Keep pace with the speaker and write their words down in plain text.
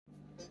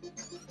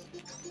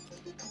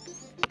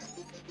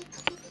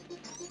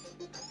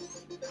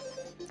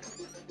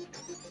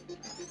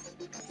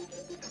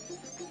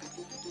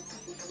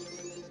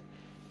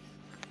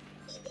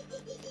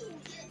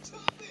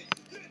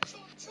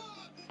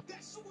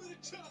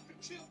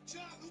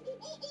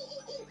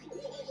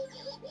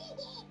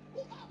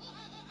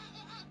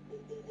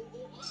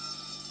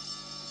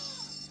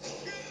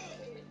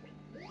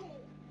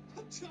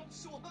Jumped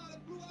so hard it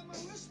blew out my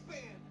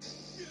wristband.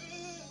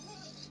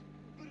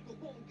 Better go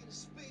home and get a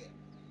spare.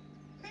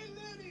 Hey,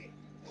 Lenny,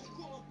 I'm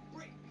gonna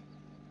break.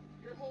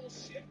 Your whole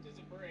shift is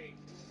a break.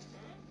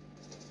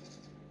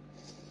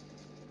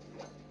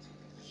 Huh?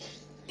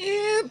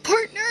 Yeah,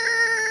 partner.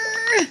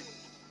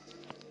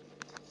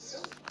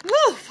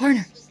 Woo,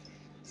 partner.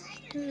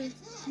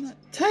 Not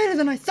tighter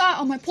than I thought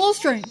on my pull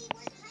string.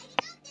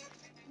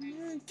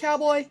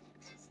 Cowboy.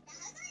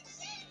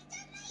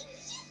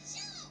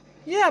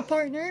 Yeah,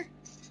 partner.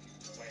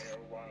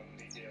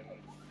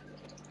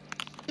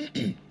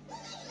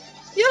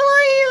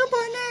 Yodelay,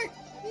 partner.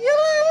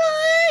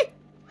 Yodelay.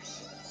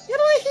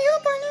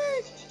 Yodelay, partner.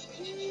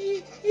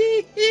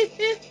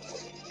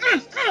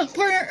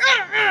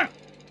 Partner.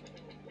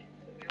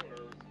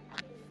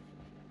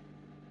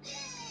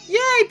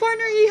 Yay,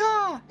 partner.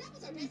 Yeehaw.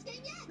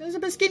 That was the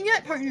best game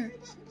yet, partner.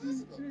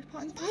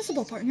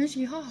 Impossible, partners.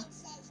 Yeehaw.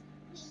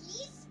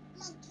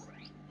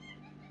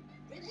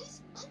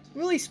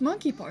 Release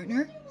monkey,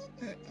 partner.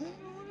 I don't know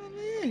what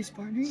it is,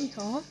 partner.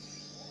 Yeehaw.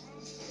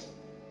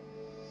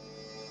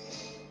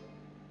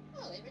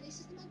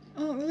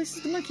 Oh, it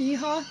releases the monkey.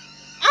 Yeehaw.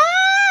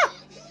 Ah!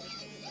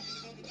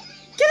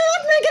 Get it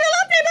up, man! Get it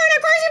up, man, partner!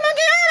 Crazy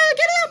monkey! Ah,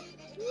 get it up!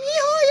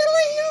 Yeehaw!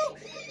 Yodelay, yo!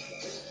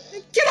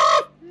 Get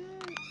up!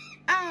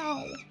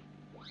 Ow!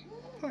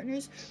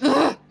 Partners.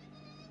 Ugh.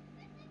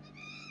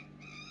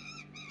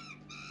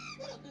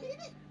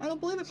 I don't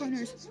believe it,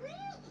 partners.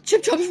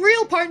 Chip Chop's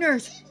real,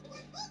 partners.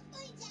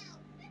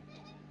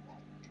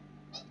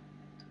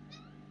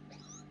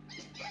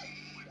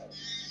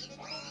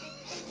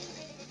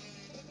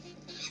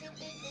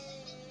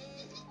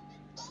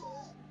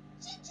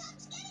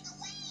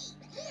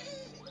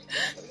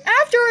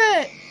 After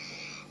it!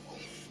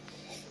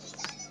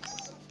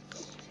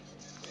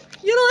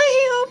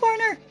 Yodelay,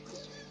 partner!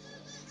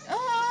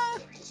 Ah!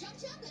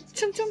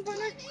 Chum Chum,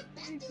 partner!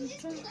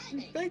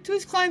 Back to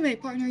his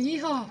climate, partner.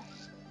 Yeehaw!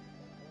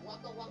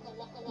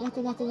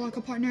 Waka waka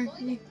waka, partner.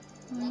 Blue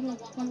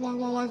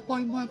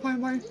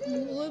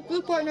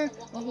partner.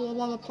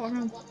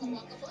 Partner.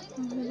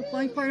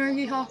 Blank partner.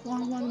 Yeehaw!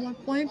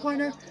 Blank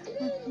partner.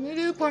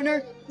 New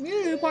partner.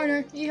 New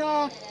partner.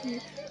 Yeehaw!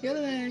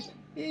 Yodelay.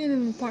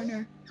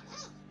 Partner.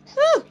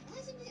 Woo!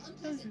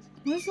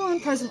 That's not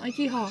unpleasant, like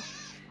yeehaw.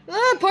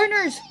 Ah,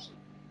 partners!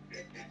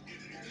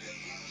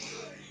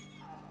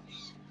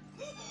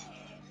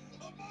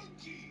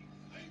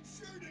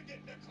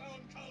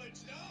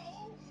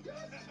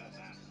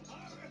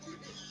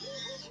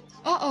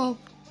 Uh-oh.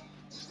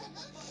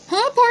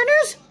 Huh,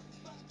 partners?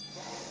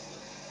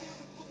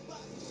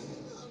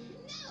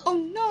 Oh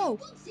no!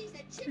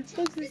 If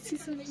Bug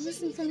sees something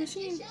missing from the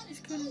machine, he's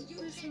gonna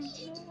listen.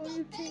 Oh,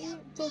 you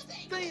can't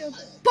fail.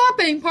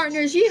 Popping,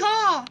 partners!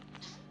 Yeehaw!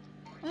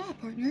 Ah,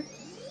 partner.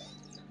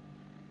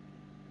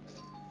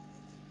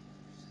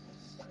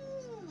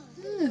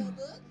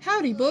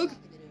 Howdy, Bug.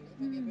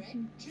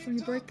 For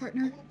your break,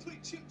 partner.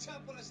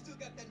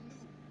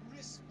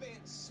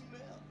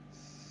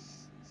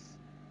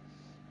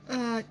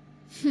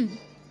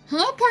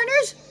 Huh,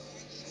 partners?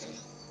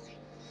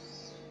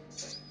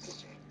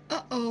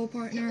 Uh-oh,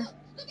 partner.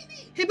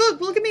 Hey,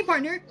 Bug, look at me,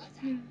 partner.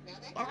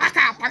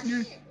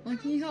 Partner.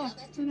 Like, yeehaw.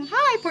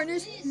 Hi,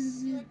 partners.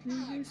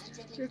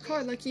 Your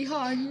card, like,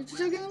 yeehaw. You're just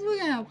looking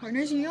at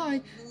partners.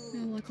 Yeehaw.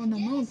 Like on the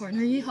moon,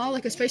 partner. Yeehaw,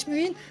 like a space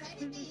marine.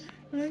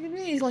 Look at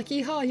me. He's like,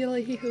 yeehaw. You're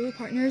like, yee-hoo,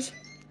 partners.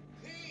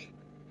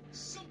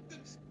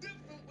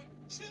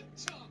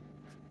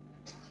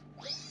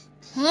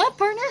 Huh,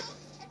 partner?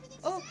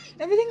 Oh,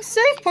 everything's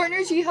safe,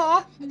 partners.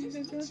 Yeehaw.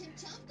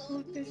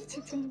 Look, there's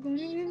Chip Chop going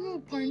in the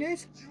room,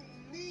 partners.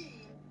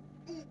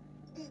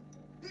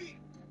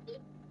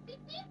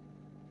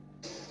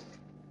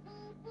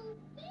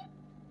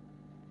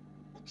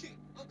 Okay,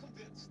 I'm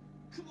convinced.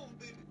 Come on,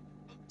 baby.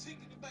 I'm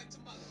taking you back to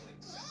my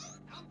place.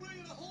 I'm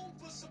bringing you home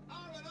for some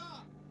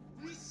R&R.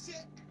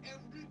 Reset and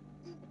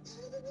reboot.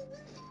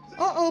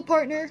 Uh-oh,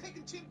 partner. I'm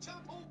taking Chip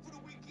Chop home for the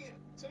weekend.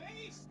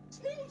 Today's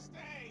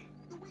Tuesday.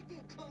 The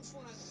weekend comes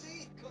when I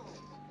say it comes.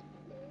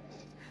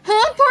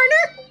 Huh,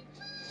 partner?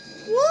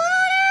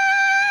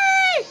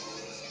 Woody!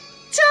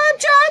 Chop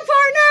Chop,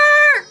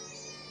 partner!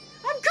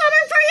 I'm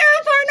coming for you,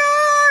 partner!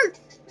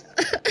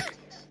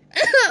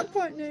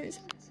 Partners.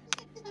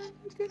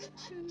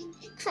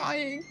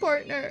 Crying,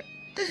 partner.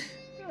 Here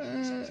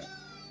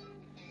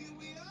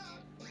we are.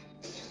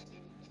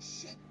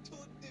 Shut to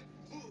the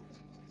book.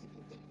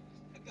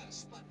 I got a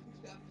spot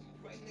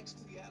right next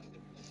to the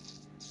avenue.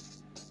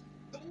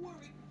 Don't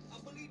worry, I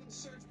believe in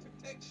surge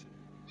protection.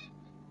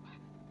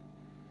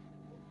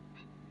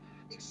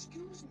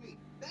 Excuse me,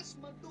 that's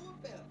my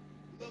doorbell.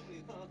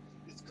 Lovely, huh?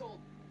 It's called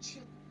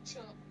Chip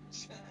Chop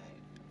Chime.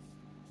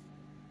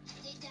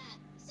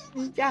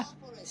 Yeah,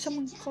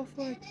 someone call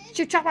for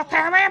Chip Chop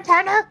Repairman,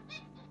 partner.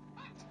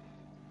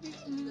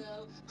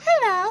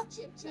 Hello.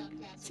 Chip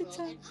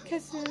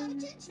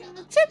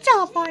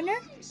Chop, partner.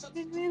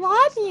 We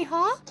love you,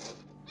 huh?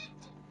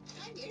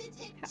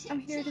 I'm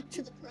here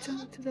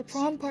to the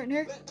prom,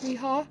 partner.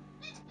 Yeehaw.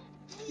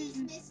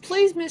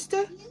 Please,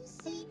 mister.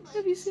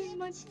 Have you seen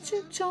my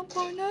Chip Chop,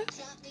 partner?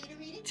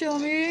 Chill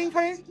meeting,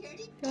 partner.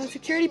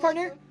 Security,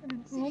 partner.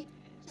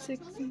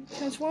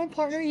 Transform,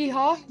 partner.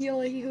 Yeehaw.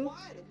 Yell at you.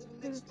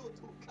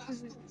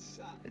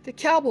 The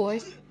cowboy.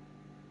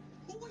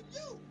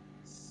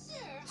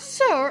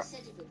 Sir.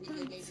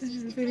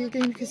 Video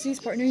game disease,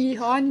 partner.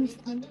 Yeehaw.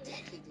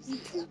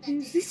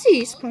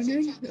 Disease,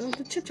 partner.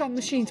 The Chip Chop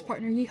machines,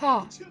 partner.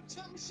 Yeehaw.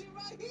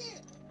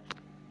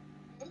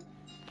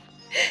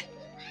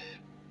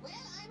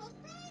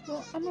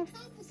 Well, I'm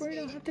afraid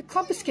I'll have to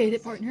confiscate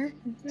it, partner.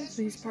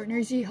 Please, partner.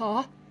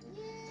 Yeehaw.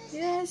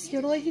 Yes,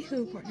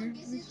 yodelay-hee-hoo, partner.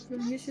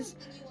 This is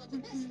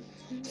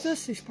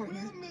this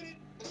partner.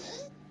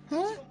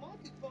 Huh?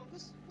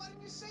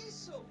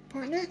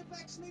 Partner?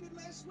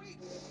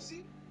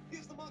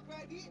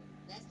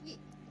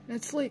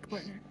 That's leak,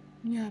 partner.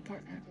 Yeah,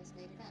 partner.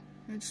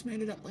 I just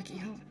made it up like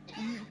yeehaw.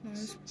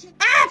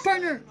 Ah,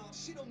 partner!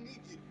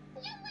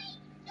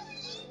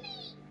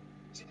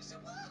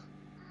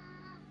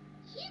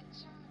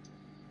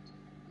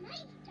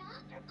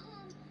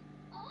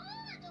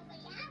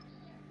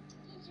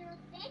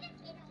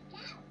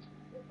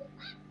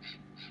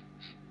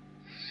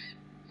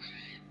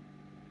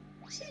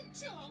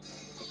 All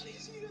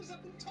these years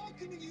I've been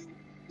talking to you.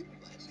 You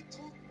finally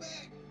talk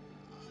back.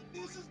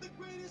 This is the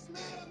greatest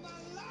night of my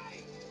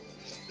life.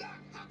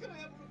 How can I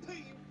ever repay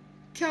you?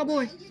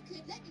 Cowboy.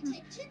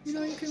 You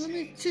know you can let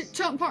me Chip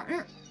Chop,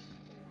 partner.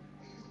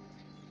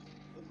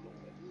 At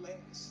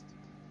last.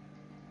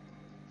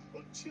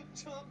 Well, Chip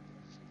Chop,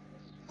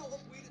 how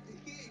I've waited to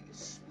hear your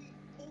sweet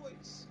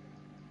voice.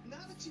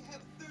 Now that you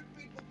have third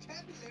grade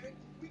vocabulary,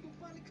 we can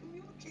finally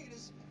communicate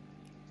as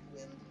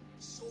twin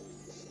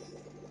souls.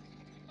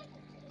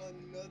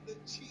 Another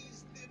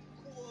cheese dip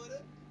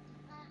quarter.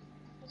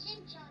 Chip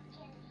Chop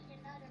can eat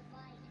another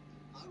bite.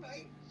 All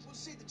right, we'll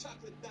save the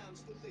chocolate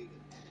dimes for later.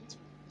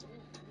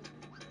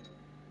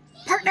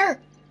 Partner!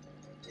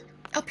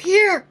 Up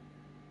here!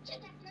 Chip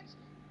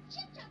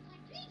Chop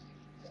like this.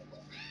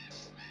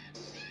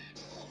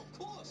 Oh, of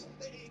course.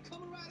 Hey,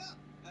 coming right up.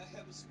 I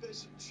have a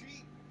special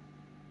treat.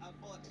 I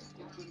bought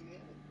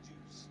banana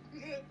juice.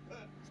 You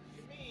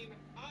mean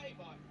I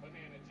bought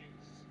banana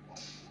juice?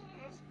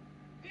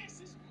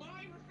 This is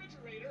my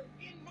refrigerator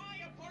in my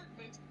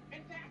apartment,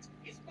 and that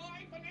is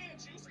my banana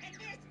juice, and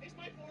this is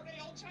my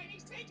 4-day-old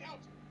Chinese takeout.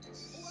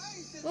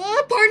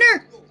 Oh,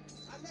 partner!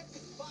 I left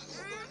this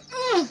box.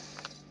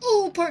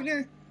 Oh,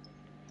 partner.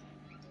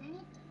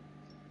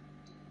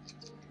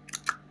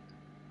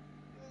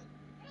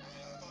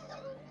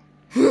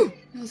 Whew,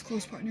 that was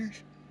close,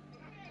 partners.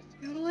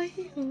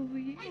 Yodelay-hee-hoo, Why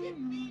didn't yeah.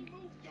 you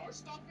move your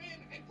stuff in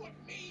and put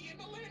me in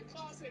the linen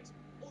closet?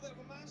 Oh, that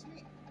reminds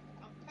me.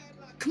 I'm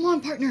padlocked. Come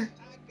on, partner.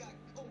 I got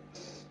cold.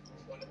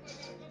 What if I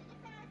gotta go to the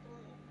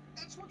bathroom?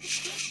 That's what the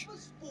stuff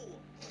was for.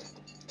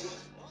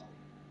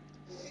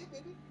 Oh, hey,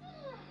 baby.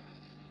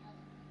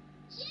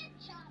 Chip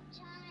Chop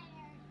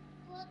tired.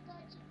 We'll go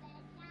to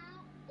bed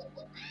now.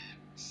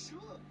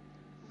 Sure.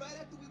 Right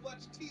after we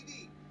watch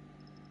TV.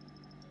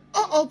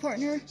 Uh-oh,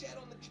 partner. Chat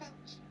on the couch.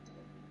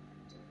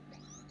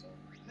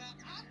 Now,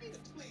 I need a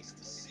place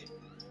to sit.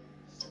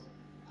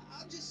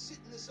 I'll just sit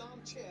in this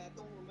armchair. I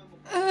don't remember.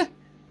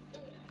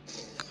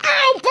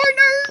 Ow,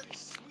 partner!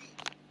 Sweet.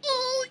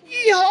 Oh,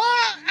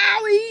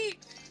 yeehaw! Owie!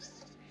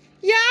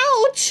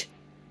 Youch! I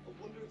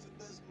wonder if it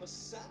does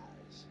massage.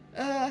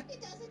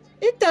 It doesn't.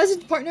 It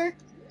doesn't, partner.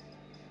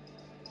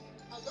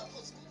 A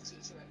local school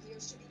teacher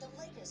appears to be the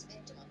latest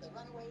victim of the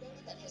runaway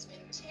lady that has been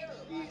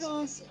terrorizing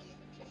Yeehaw. the city.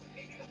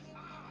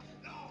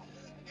 No!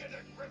 Get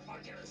a grip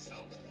on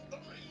yourself! The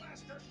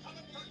ringmaster's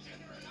coming for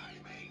dinner and I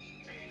may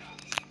eat it!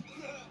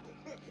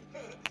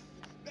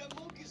 That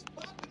monkey's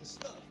popping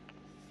stuff.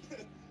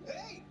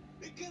 Hey,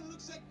 it kind of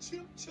looks like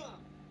Chip Chop.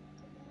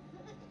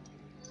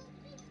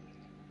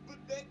 But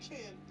that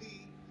can't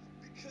be,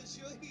 because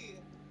you're here,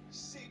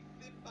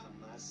 safely by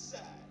my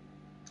side.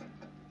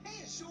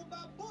 Hey, a show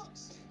about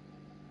books.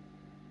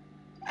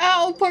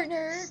 Ow,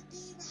 partner.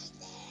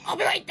 I'll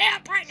be right there,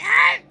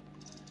 partner.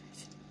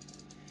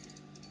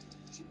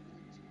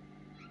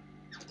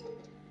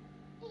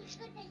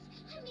 Thank goodness.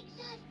 I'm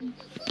excited. Look,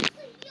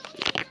 we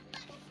only have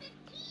level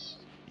 15.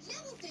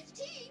 Level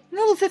 15?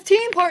 Level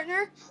 15,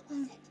 partner.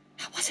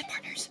 How was it,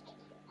 partners?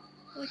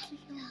 Lucky.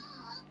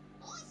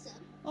 Awesome.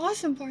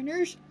 Awesome,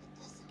 partners.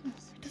 It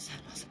does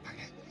sound awesome,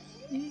 partner.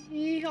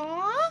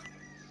 Yeehaw.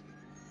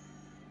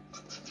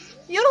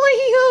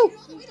 Yodelay-hee-hoo.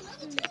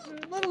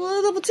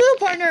 Level 2,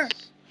 partner.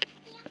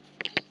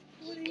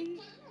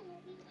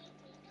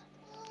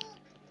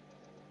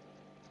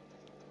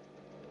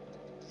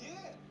 Yeah,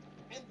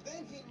 and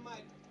then he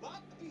might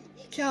bop you.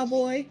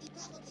 Cowboy. He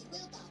probably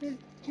will bop you.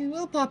 He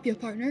will pop you,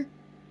 partner.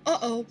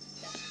 Uh-oh.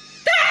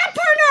 Ah,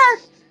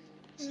 partner!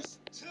 Just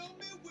tell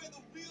me where the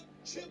real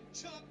Chip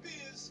Chop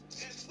is,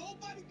 and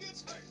nobody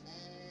gets hurt.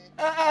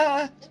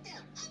 Uh, Look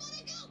down. I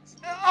wanna go.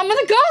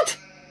 with a goat!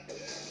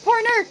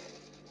 Partner!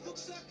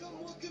 Looks like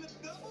I'm working a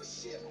double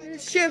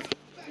shift. Shift.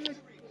 Release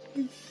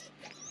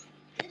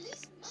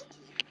monkey.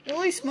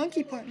 Release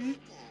monkey, partner.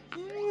 I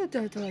don't know what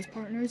that does,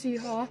 partners.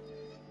 Yeehaw.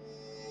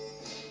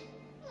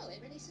 Oh,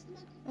 it releases the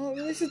monkey. Oh, it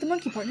releases the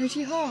monkey, partners.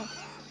 Yeehaw.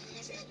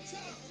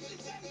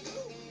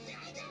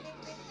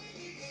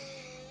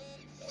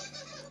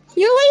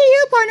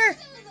 You, partner.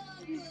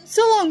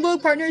 So long,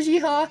 Bug, partners.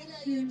 Yeehaw.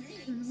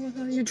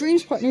 Your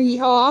dreams, partner.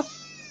 Yeehaw.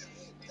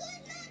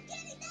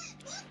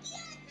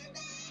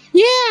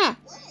 Yeah.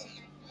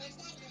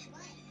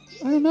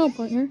 I don't know,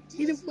 partner.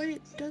 Either way,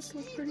 it does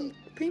look pretty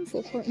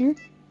painful, partner.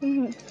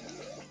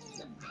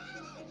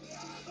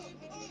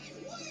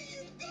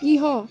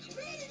 Yeehaw.